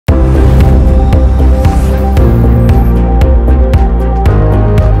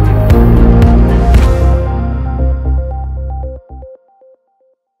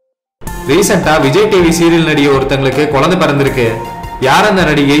ரீசெண்டா Vijay TV serial நடிகை ஒருத்தங்களுக்கு குழந்தை பிறந்திருக்கு. யார் அந்த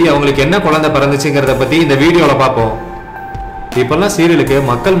நடிகை, அவங்களுக்கு என்ன குழந்தை பிறந்துச்சுங்கிறத பத்தி இந்த வீடியோல பார்ப்போம். இப்பெல்லாம் சீரியலுக்கு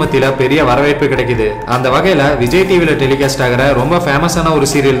மக்கள் மத்தியில பெரிய வரவேற்பு கிடைக்குது. அந்த வகையில விஜய் டிவில டெலிகாஸ்ட் ஆகிற ரொம்ப ஃபேமஸான ஒரு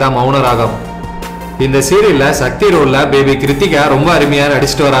சீரியல் தான் மௌன ராகம். இந்த சீரியல்ல சக்தி ரோல்ல பேபி கிருத்திகா ரொம்ப அருமையா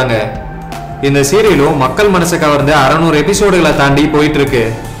நடிச்சிட்டு வராங்க. இந்த சீரியலும் மக்கள் மனசை கவர்ந்து 600 எபிசோடுகளை தாண்டி போயிட்டு இருக்கு.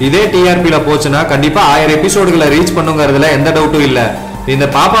 இதே டிஆர்பில போச்சுன்னா கண்டிப்பா 1000 எபிசோடுகளை ரீச் பண்ணுங்கிறதுல எந்த டவுட்டும் இல்ல. இந்த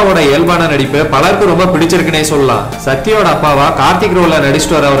பாப்பாவோட இயல்பான நடிப்பு பலருக்கு ரொம்ப பிடிச்சிருக்குன்னே சொல்லலாம். சக்தியோட அப்பாவா கார்த்திக் ரோல்ல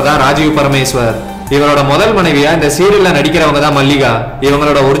நடிச்சிட்டு வரவர் தான் ராஜீவ் பரமேஸ்வர். இவரோட முதல் மனைவியா இந்த சீரியல்ல நடிக்கிறவங்க தான் மல்லிகா.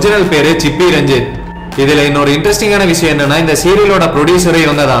 இவங்களோட ஒரிஜினல் பேரு சிப்பி ரஞ்சித். இதுல இன்னொரு இன்ட்ரெஸ்டிங்கான விஷயம் என்னன்னா, இந்த சீரியலோட ப்ரொடியூசரும்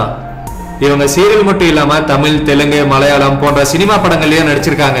இவங்க தான். இவங்க சீரியல் மட்டும் இல்லாம தமிழ், தெலுங்கு, மலையாளம் போன்ற சினிமா படங்கள்லயும்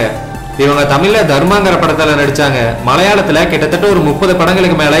நடிச்சிருக்காங்க. இவங்க தமிழ்ல தர்மாங்கிற படத்துல நடிச்சாங்க. மலையாளத்துல கிட்டத்தட்ட ஒரு 30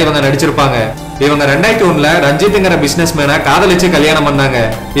 படங்களுக்கு மேல இவங்க நடிச்சிருப்பாங்க. இவங்க 2001ல ரஞ்சித்ங்கிற பிசினஸ் மேனை காதலிச்சு கல்யாணம் பண்ணாங்க.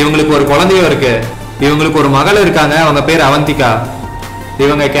 இவங்களுக்கு ஒரு குழந்தையும் இருக்கு. இவங்களுக்கு ஒரு மகள் இருக்காங்க. அவங்க பேர் அவந்திகா.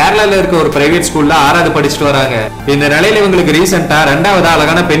 இவங்க கேரளால இருக்க ஒரு பிரைவேட் ஸ்கூல்ல 6வது படிச்சுட்டு வராங்க. இந்த நிலையில இவங்களுக்கு ரீசெண்டா 2வது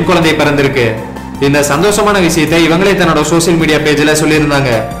அழகான பெண் குழந்தை பிறந்திருக்கு. இந்த சந்தோஷமான விஷயத்தை இவங்களே தன்னோட சோசியல் மீடியா பேஜ்ல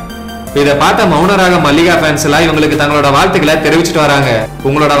சொல்லியிருந்தாங்க. இதை பார்த்த மௌனராகம் மல்லிகா ஃபேன்ஸ் எல்லாம் இவங்களுக்கு தங்களோட வாழ்த்துக்களை தெரிவிச்சுட்டு வராங்க.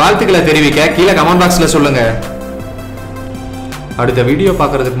 உங்களோட வாழ்த்துக்களை தெரிவிக்க கீழே கமெண்ட் பாக்ஸ்ல சொல்லுங்க. அடுத்த வீடியோ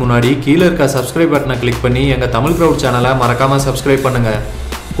பார்க்கறதுக்கு முன்னாடி கீழே இருக்க சப்ஸ்கிரைப் பட்டனை கிளிக் பண்ணி எங்க தமிழ் கிரவுட் சேனலை மறக்காம சப்ஸ்கிரைப் பண்ணுங்க.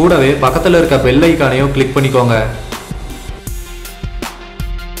 கூடவே பக்கத்துல இருக்க பெல் ஐகானையும் கிளிக் பண்ணிக்கோங்க.